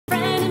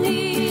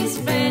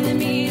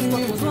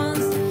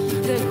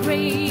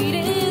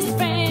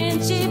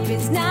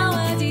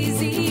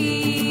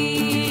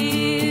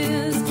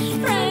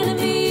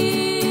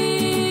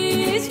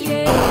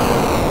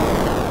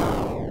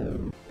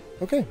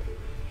Okay.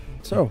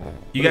 So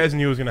you guys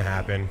knew it was going to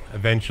happen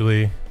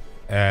eventually.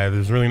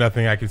 There's really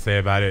nothing I could say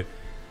about it.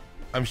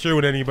 I'm sure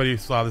when anybody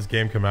saw this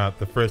game come out,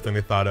 the first thing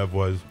they thought of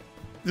was,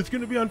 it's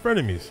going to be on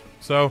Frienemies.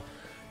 So,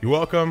 you're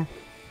welcome.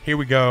 Here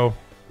we go.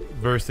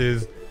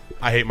 Versus,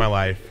 I hate my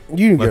life.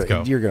 Let's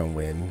go. You're going to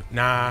win.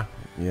 Nah.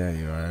 Yeah,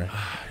 you are.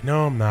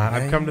 No, I'm not.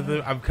 I've come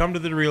to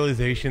the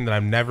realization that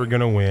I'm never going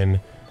to win.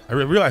 I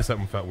realized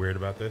something felt weird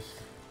about this.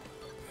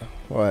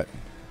 What?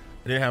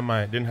 I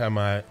didn't have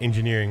my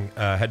engineering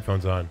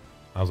headphones on.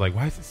 I was like,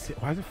 why does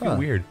it feel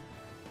weird?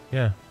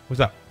 Yeah. What's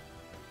up?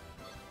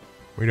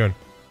 What are you doing?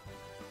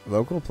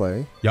 Local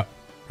play. Yep.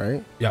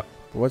 Right? Yep.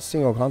 What's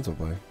single console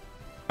play?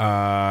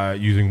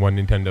 Using one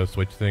Nintendo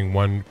Switch thing.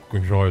 One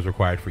controller is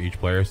required for each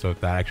player, so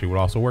that actually would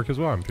also work as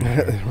well. I'm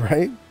pretty sure.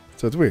 Right?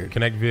 So it's weird.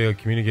 Connect via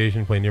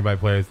communication, play nearby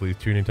players, at least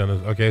 2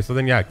 Nintendos. Okay, so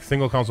then yeah,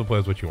 single console play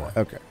is what you want.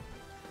 Okay.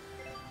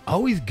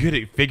 Always good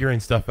at figuring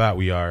stuff out,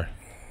 we are.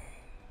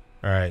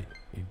 Alright,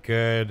 you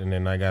good, and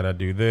then I gotta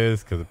do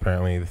this, because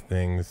apparently this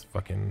thing's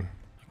fucking...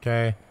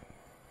 Okay.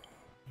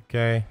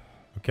 Okay.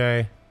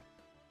 Okay.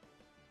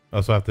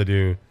 Also have to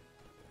do...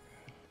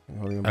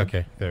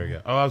 Okay, there we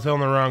go. Oh, I was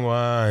telling the wrong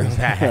ones.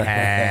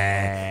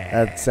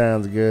 That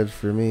sounds good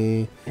for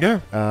me. Yeah.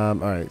 All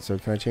right, so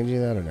can I change any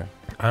of that or no?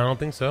 I don't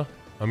think so.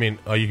 I mean,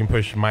 you can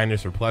push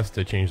minus or plus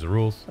to change the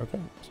rules. Okay,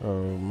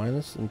 so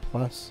minus and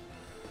plus.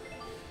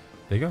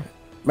 There you go.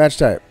 Match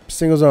type,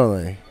 singles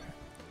only.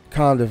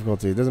 Calm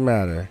difficulty, doesn't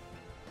matter.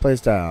 Play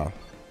style.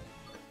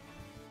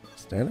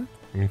 Standard?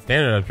 I mean,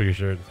 standard, I'm pretty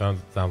sure it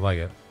sounds like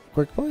it.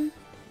 Quick play?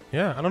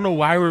 Yeah, I don't know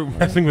why we're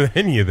messing with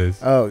any of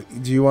this. Oh,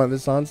 do you want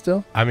this on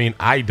still? I mean,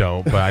 I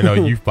don't, but I know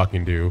you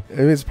fucking do. I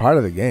mean, it's part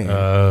of the game.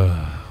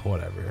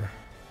 Whatever.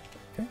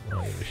 Okay. I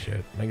don't give a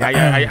shit. Like,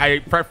 I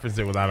preface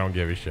it with I don't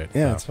give a shit.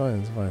 Yeah, so. it's fine.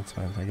 It's fine. It's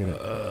fine. I get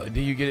it.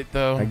 Do you get it,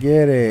 though? I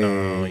get it.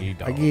 No, you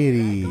don't. I get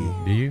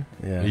it. Do you?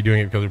 Yeah. Are you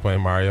doing it because you're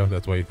playing Mario?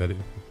 That's why you said it.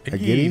 I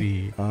get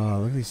it. Oh,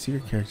 look at these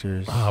secret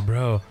characters. Oh,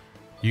 bro.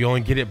 You only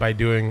get it by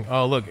doing...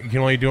 Oh, look. You can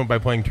only do it by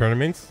playing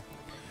tournaments?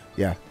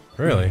 Yeah.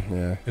 Really?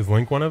 Yeah. Is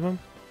Link one of them?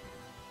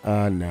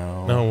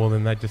 No. No, well,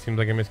 then that just seems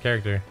like a missed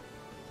character.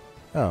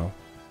 Oh.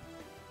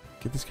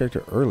 Get this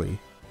character early.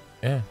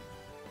 Yeah.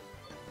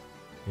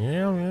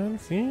 Yeah, man.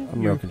 See?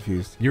 I'm real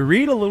confused. You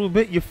read a little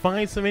bit, you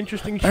find some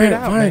interesting shit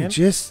out, fine. man.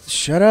 Just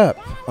shut up.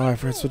 Oh, I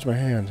forgot to switch my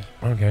hand.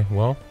 Okay,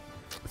 well,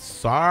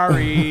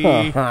 sorry.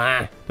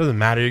 Doesn't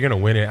matter. You're gonna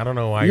win it. I don't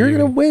know why. You're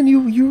gonna win.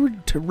 You were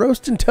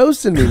roasting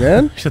toasting me,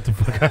 man. Shut the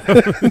fuck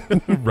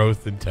up.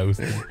 Roasting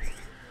toasting.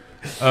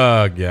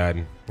 Oh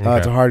god. Okay.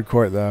 It's a hard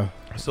court though.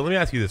 So let me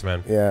ask you this,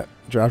 man. Yeah.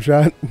 Drop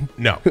shot.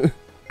 No.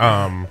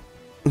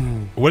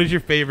 What is your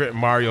favorite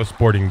Mario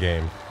sporting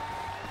game?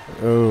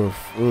 Oof,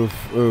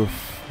 oof,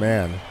 oof,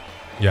 man.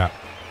 Yeah.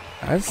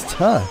 That's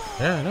tough.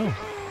 Yeah, I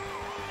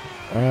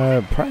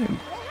know. Probably.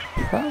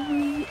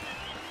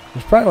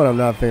 There's probably what I'm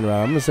not thinking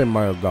about. I'm gonna say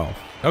Mario Golf.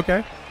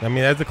 Okay. I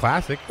mean, that's a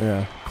classic.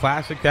 Yeah.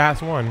 Classic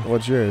ass one.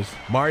 What's yours?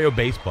 Mario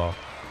Baseball.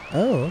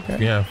 Oh,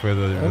 okay. Yeah, for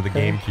the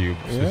GameCube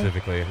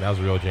specifically. That was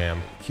a real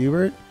jam.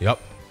 Cubert? Yep.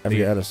 I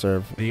forget how to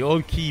serve. The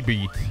old key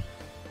beat.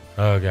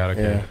 Oh god.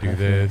 Okay. Yeah, do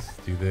this.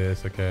 Do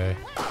this. Okay.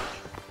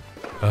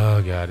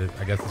 Oh god.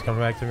 I guess it's coming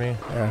back to me.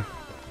 Yeah.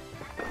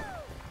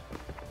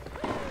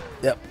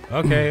 Yep.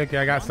 Okay. Okay.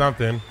 I got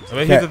something. I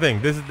mean, here's the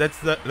thing.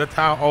 That's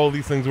how all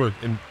these things work,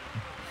 and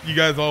you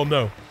guys all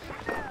know.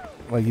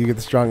 Like you get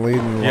the strong lead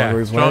and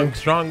the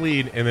strong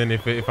lead, and then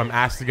if I'm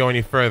asked to go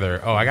any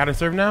further, oh, I got to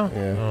serve now.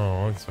 Yeah.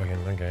 Oh, it's fucking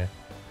okay.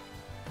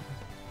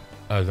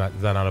 Oh, is that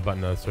not a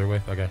button to serve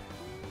with? Okay.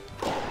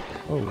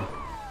 Oh.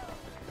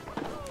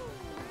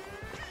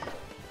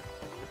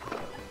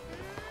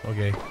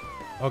 Okay.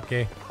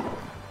 Okay.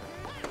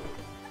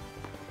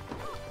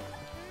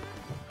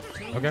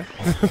 Okay.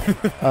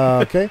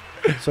 Okay.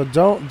 So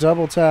don't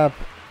double tap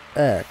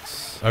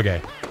X.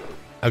 Okay.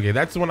 Okay,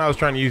 that's the one I was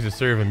trying to use to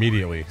serve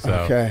immediately. So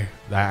okay.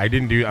 I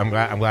didn't do. I'm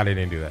glad I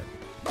didn't do that.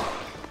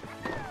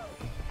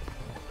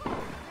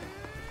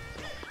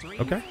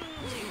 Okay.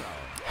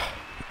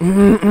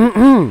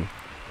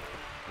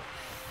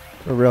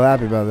 We're real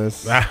happy about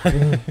this.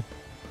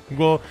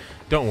 Well,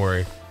 don't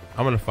worry.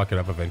 I'm gonna fuck it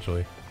up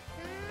eventually.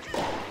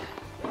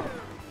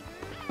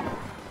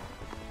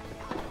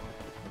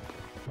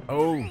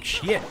 Oh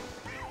shit!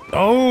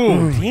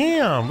 Oh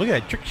damn! Look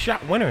at that trick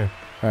shot winner.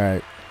 All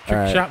right.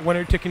 Trick shot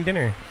winner, chicken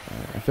dinner.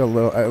 I feel a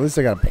little. At least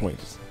I got a point.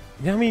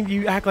 Yeah, I mean,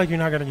 you act like you're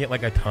not gonna get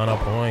like a ton of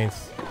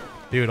points,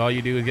 dude. All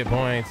you do is get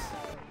points.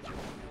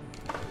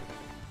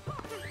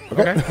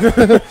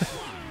 Okay.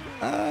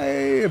 I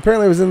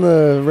apparently was in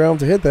the realm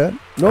to hit that.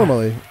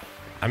 Normally.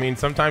 I mean,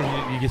 sometimes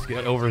you just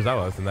get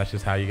overzealous, and that's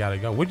just how you gotta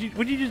go. What'd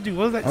you just do?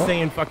 What was that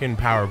saying? Fucking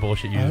power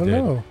bullshit you just did. I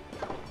don't know.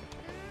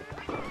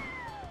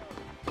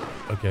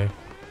 Okay.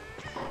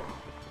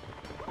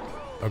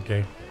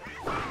 Okay.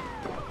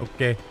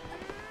 Okay.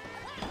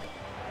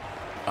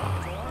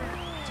 Oh,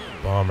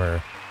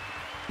 bummer.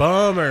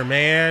 Bummer,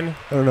 man.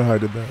 I don't know how I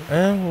did that.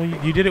 Well,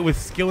 you did it with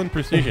skill and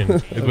precision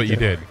is what you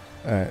did.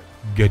 All right.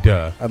 Good.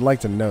 I'd like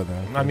to know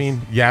that. I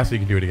mean, yeah, so you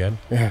can do it again.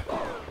 Yeah.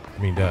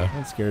 I mean, duh.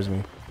 That scares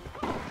me.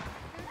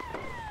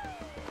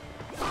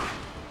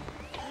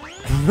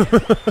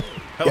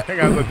 I like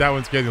how that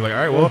one scares me. Like, all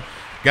right, well,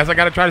 guess I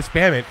gotta try to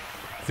spam it,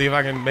 see if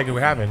I can make it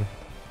happen.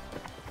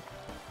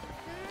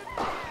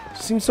 It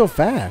seems so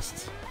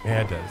fast.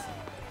 Yeah, it does.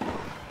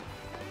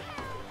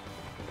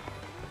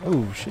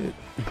 Oh shit!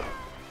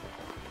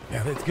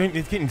 Yeah, it's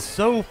getting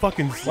so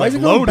fucking Why is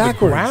it low going to the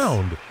backwards?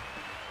 ground.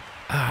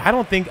 I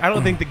don't think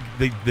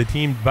the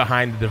team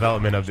behind the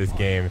development of this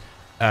game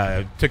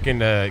took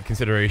into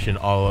consideration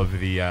all of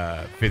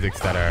the physics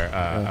that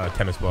are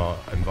tennis ball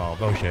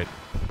involved. Oh shit.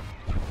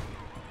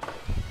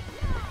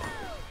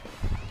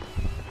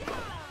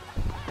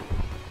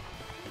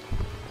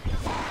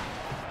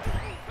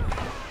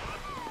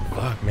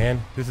 Fuck, man,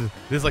 this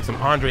is like some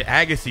Andre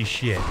Agassi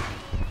shit.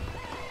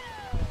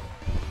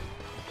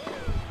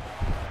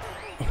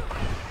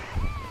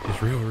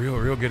 Just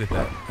real good at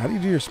that. How do you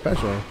do your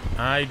special?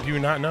 I do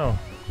not know.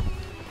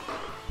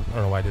 I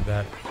don't know why I did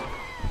that.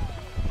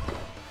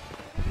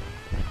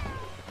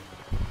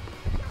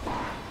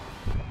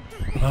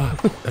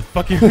 That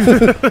fucking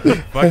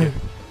fuck it.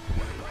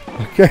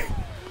 Okay.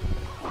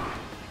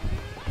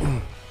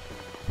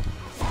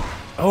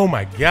 Oh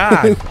my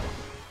god.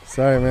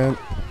 Sorry, man.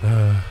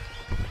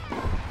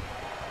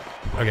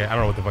 Okay, I don't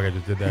know what the fuck I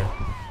just did there.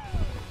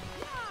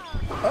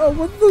 Oh,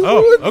 what the?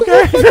 Oh, what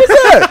okay. What was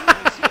that?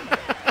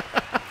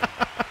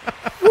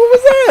 What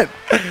was that?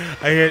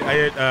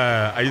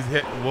 I just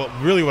hit, well,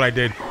 really what I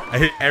did, I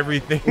hit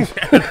everything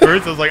at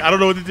first. I was like, I don't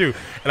know what to do.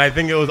 And I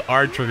think it was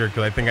R trigger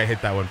because I think I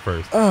hit that one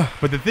first.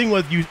 But the thing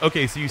was,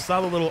 so you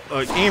saw the little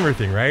aimer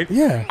thing, right?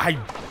 Yeah.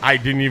 I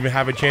didn't even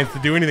have a chance to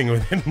do anything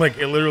with it. Like,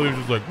 it literally was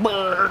just like,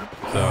 brrr.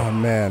 So, Oh,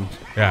 man.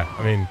 yeah,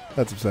 I mean.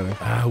 That's upsetting.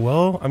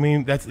 Well, I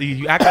mean,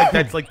 you act like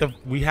that's like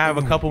we have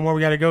a couple more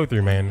we got to go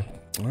through, man.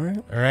 All right.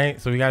 All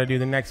right, so we got to do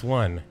the next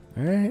one.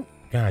 All right.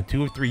 God,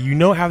 2 of 3. You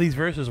know how these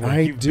verses work.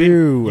 I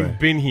do. You've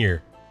been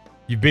here.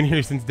 You've been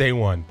here since day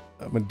one.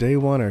 I'm a day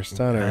one-er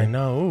stunner. I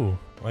know. Ooh,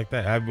 like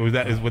that. Would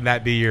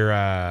that be your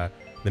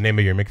the name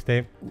of your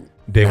mixtape?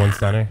 Day one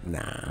stunner.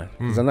 Nah,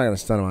 because I'm not gonna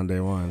stun him on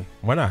day one.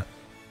 Why not?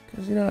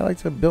 Because I like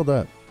to build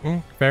up.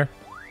 Fair.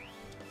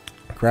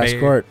 Crash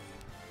court.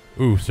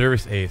 Ooh,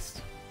 service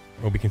ace.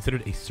 Will be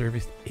considered a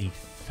service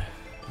ace.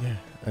 Yeah.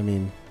 I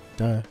mean,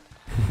 duh.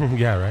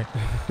 Yeah, right.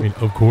 I mean,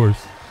 of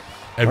course.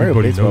 Mario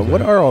Everybody Baseball. knows. What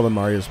that. are all the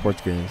Mario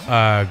sports games?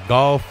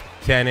 Golf,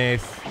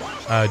 tennis.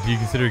 Do you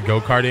consider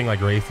go-karting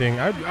like racing?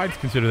 I'd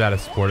consider that a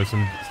sport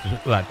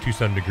to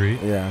some degree.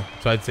 Yeah.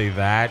 So I'd say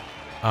that.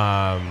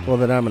 Well,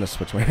 then I'm gonna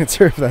switch my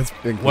answer if that's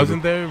included.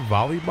 Wasn't there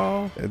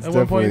volleyball at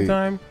one point in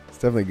time? It's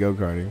definitely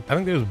go-karting. I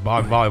think there was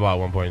volleyball at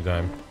one point in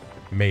time.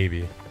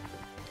 Maybe.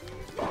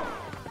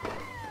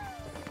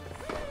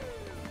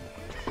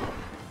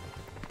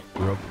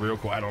 Real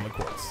quiet on the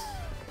courts.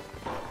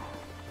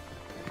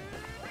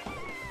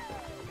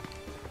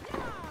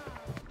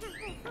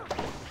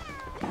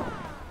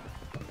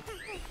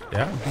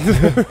 Yeah.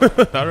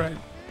 All right.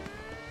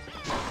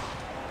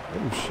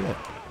 Oh shit.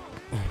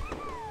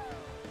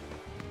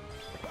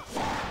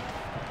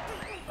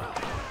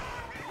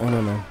 Oh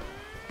no, man.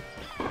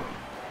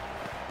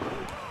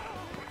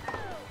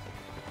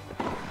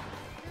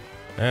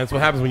 And that's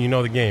what happens when you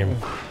know the game.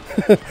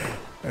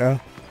 Yeah.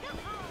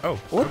 Oh.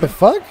 What the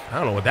fuck? I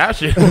don't know what that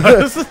shit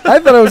was. I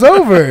thought it was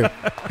over.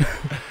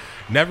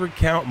 Never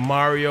count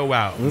Mario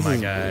out, my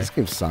guy. This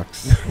game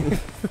sucks.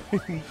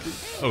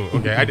 Oh,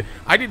 okay.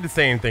 I did the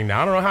same thing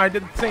now. I don't know how I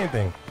did the same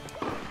thing.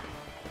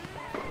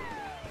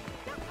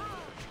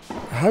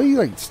 How are you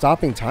like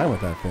stopping time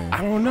with that thing?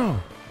 I don't know.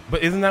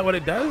 But isn't that what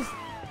it does?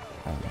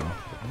 I don't know.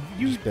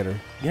 You Bitter.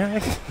 Yeah,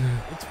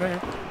 it's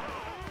fair.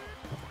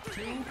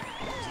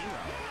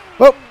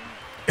 Well,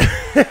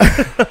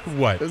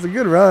 What? it was a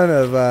good run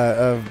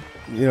of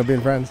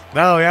being friends.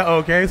 Oh yeah.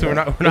 Okay. So we're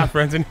not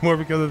friends anymore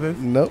because of this.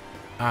 Nope.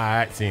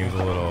 That seems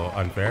a little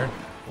unfair.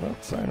 Well,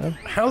 sorry, man.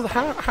 How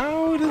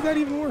does that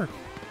even work?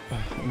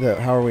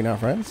 How are we not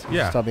friends?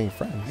 Yeah. Stop being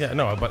friends. Yeah.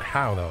 No. But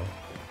how though?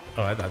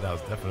 Oh, I thought that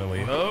was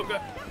definitely. Oh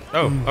God.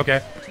 Oh,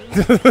 okay.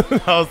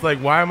 I was like,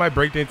 why am I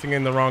breakdancing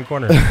in the wrong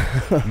corner?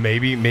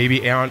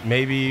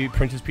 maybe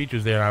Princess Peach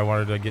was there, and I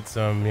wanted to get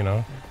some,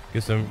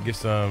 get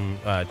some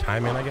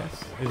time in. I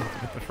guess is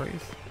what the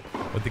phrase.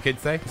 What the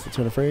kids say? Is it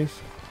turn of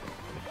phrase?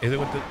 Is it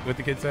what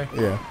the kids say?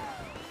 Yeah.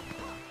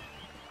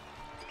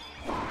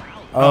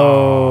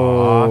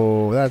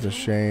 Oh, that's a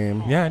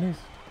shame. Yeah, it is.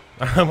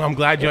 I'm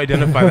glad you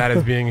identify that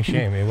as being a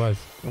shame. It was.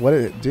 What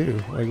did it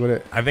do? Like what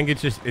it? I think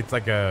it's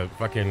like a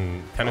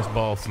fucking tennis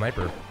ball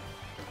sniper.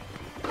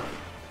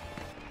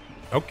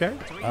 Okay.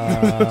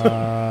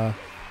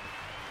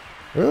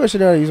 Really, I should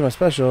know how to use my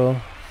special.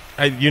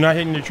 You're not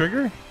hitting your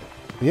trigger?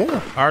 Yeah.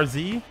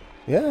 RZ?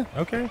 Yeah.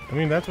 Okay. I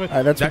mean, that's what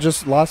what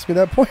just lost me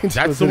that point.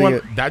 That's the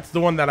one. That's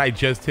the one that I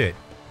just hit.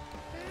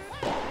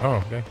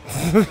 Oh, okay.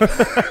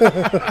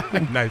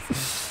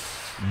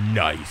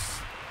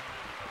 Nice.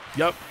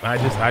 Yep. I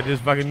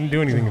just fucking didn't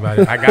do anything about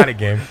it. I got it,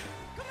 game.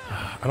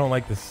 I don't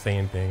like this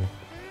saying thing.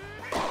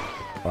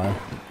 Why?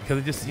 Because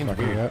it just seems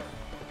Fucking weird. up.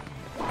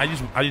 I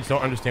just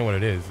don't understand what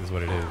it is. Is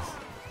what it is.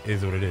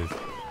 is what it is.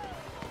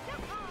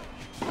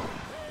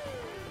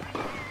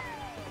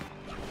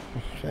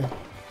 Okay.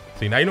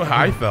 See, now you know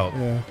how I felt.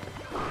 Yeah.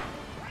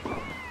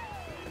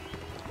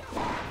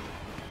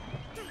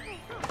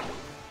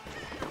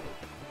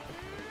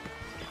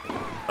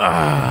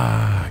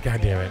 Ah,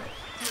 god damn it.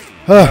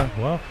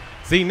 Well,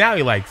 see, now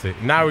he likes it.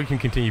 Now we can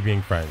continue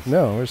being friends.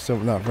 No, we're still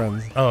not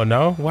friends. Oh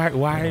no? Why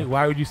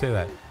would you say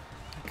that?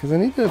 Because I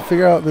need to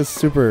figure out this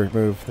super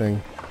move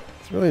thing.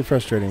 It's really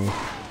frustrating me.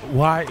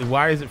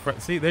 Why is it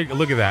see, there,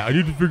 look at that. I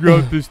need to figure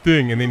out this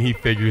thing, and then he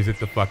figures it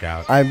the fuck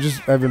out. I've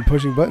been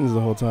pushing buttons the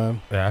whole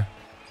time. Yeah.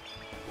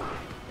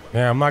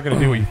 Yeah, I'm not gonna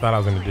do what you thought I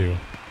was gonna do.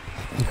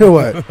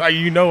 What?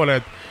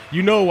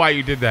 You know why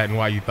you did that and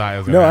why you thought I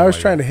was gonna No, I was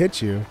trying to hit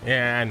you.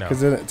 Yeah, I know.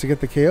 Because to get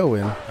the KO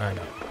win. I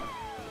know.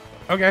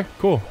 Okay,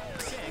 cool.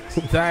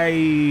 Did I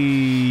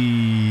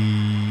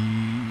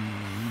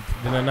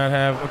not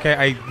have?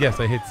 Okay, yes,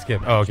 I hit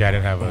skip. Oh, okay, I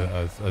didn't have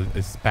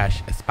a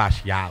special.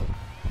 Especial.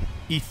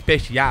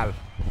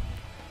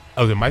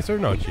 Oh, is it my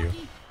sword? No, it's you.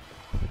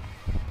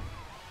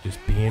 Just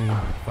being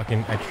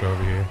fucking extra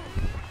over here.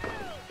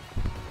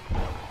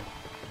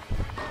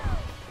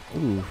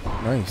 Ooh,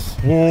 nice.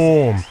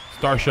 Boom.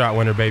 Star shot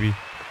winner, baby.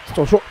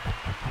 Star shot.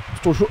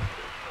 Star shot.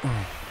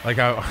 Like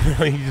how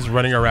he's just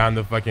running around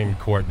the fucking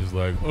court, just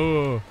like,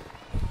 oh.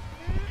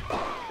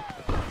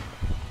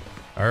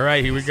 All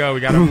right, here we go. We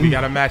got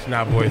a match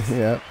now, boys.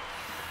 Yeah.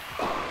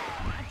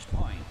 Match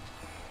point.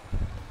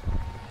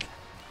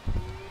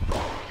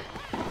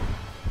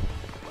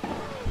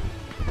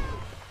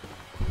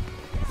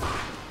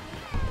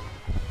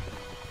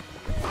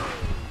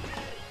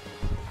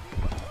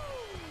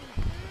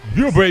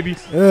 Yeah, baby.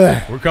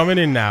 Ugh. We're coming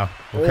in now.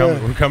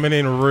 We're coming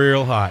in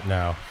real hot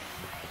now.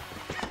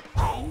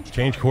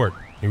 Change court.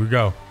 Here we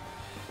go.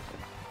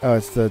 Oh,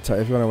 it's the if you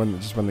want to win,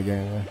 just win the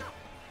game. Yeah.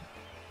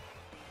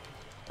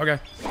 Okay.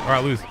 All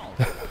right, lose.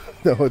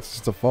 No, it's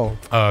just a fault.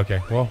 Oh,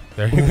 okay. Well,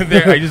 there.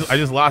 I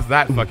just lost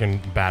that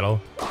fucking battle.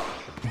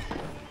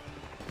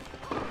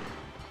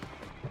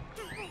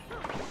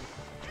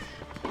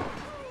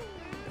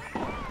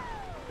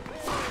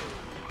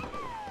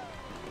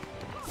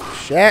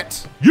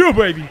 Shit. Yeah,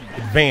 baby.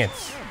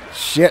 Advance.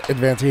 Shit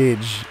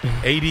advantage.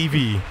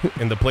 ADV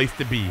in the place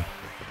to be.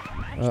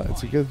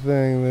 It's a good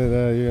thing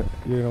that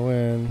you're gonna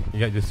win. You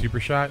got the super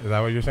shot? Is that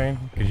what you're saying?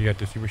 Because you got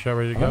the super shot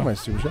ready to I go? have my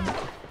super shot.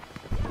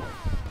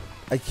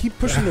 I keep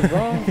pushing the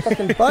wrong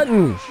fucking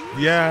button.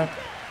 Yeah.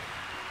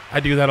 I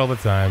do that all the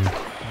time.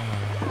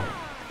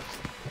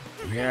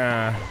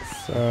 Yeah.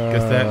 So,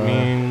 Guess that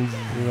means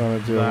you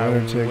want to do a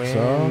winner takes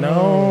all?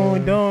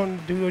 No,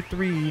 don't do a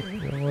 3. You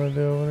don't want to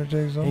do a winner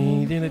takes all?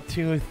 You did a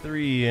 2 or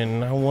 3,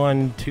 and I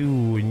won 2,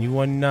 and you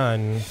won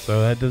none.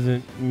 So that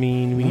doesn't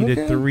mean we need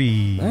a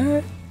 3.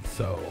 Alright.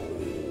 So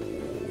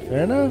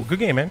Fair enough. good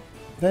game, man.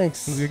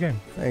 Thanks. It was a good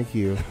game. Thank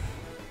you.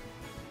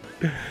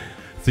 So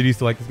do you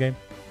still like this game?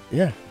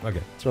 Yeah, Okay.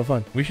 it's real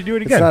fun. We should do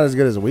it It's again. not as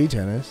good as Wii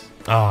Tennis.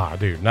 Ah,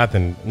 dude,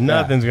 nothing's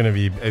gonna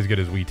be as good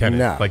as Wii Tennis.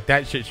 No. Like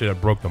that shit should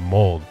have broke the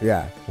mold.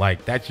 Yeah,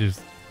 Like that's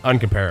just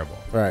uncomparable.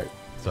 right.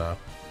 So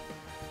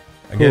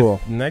I Cool.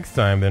 guess next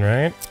time then,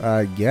 right?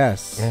 I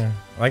guess. Yeah.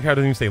 I like how it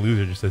doesn't even say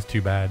loser, it just says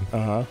too bad.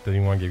 Uh-huh. Doesn't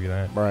even want to give you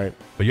that. Right.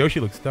 But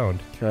Yoshi looks stoned.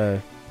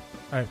 Okay.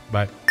 All right,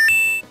 bye.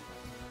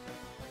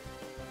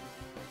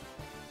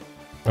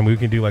 And we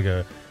can do like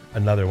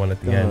another one at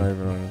the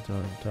end.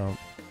 Don't.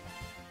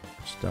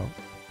 Just don't.